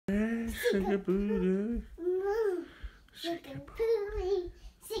shake a booty. Shake a booty,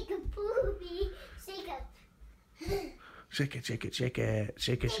 shake a booty, shake a. Shake it, shake it, shake it,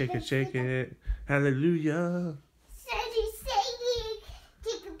 shake it, shake it, shake it. Hallelujah. Shady, shady,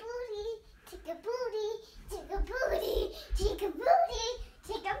 shake a booty, shake a booty, shake a booty, shake a booty,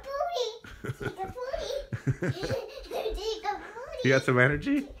 shake a booty, shake a booty, shake a booty. You got some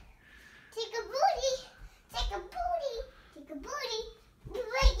energy? Take a booty, take a booty, take a booty,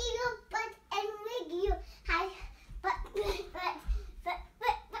 wiggle your butt and wiggle your high butt.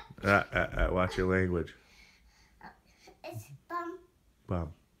 Watch your language. It's bum,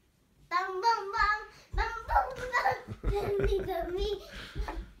 Bum. bum, bum, bum, bum, bum, bum,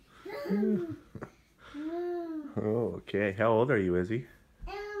 bum. Oh, okay. How old are you, Izzy?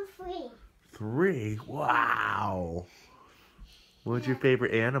 I'm free. 3. Wow. What's your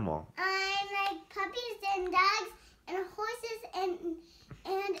favorite animal? I like puppies and dogs and horses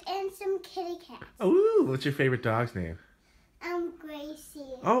and some kitty cats. Ooh, what's your favorite dog's name?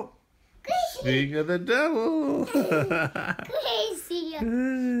 Gracie. Oh, Gracie. speak of the devil. Gracie.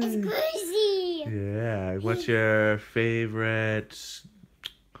 It's Gracie. Yeah. What's your favorite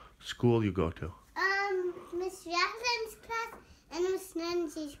school you go to? Miss Jackson's class and Miss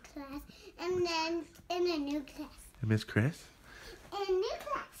Nancy's class, and then in a new class. Miss Chris? And new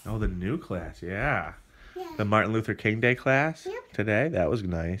class. Oh, the new class. Yeah. Yeah. The Martin Luther King Day class? Yep. Today? That was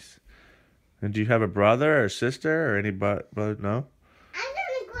nice. And do you have a brother or sister or any brother? No? I'm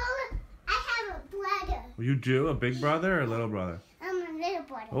gonna grow up. I have a brother. You do? A big brother or a little brother? I'm a little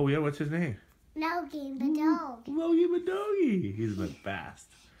brother. Oh, yeah. What's his name? Logan the dog. Logie Madogie. He's the best.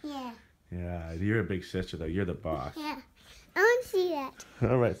 Yeah. Yeah. You're a big sister, though. You're the boss. Yeah. I want to see that.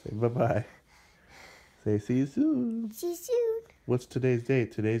 All right. Say bye-bye. Say see you soon. See you soon. What's today's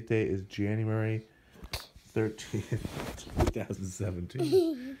date? Today's date is January 13th,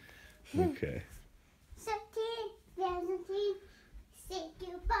 2017. Okay. 17, 17, shake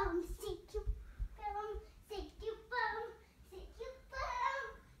your bum, shake your bum, shake your bum, shake your bum,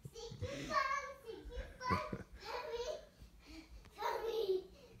 shake your bum, shake your bum. Hurry, hurry,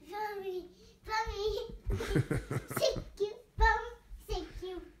 hurry, hurry.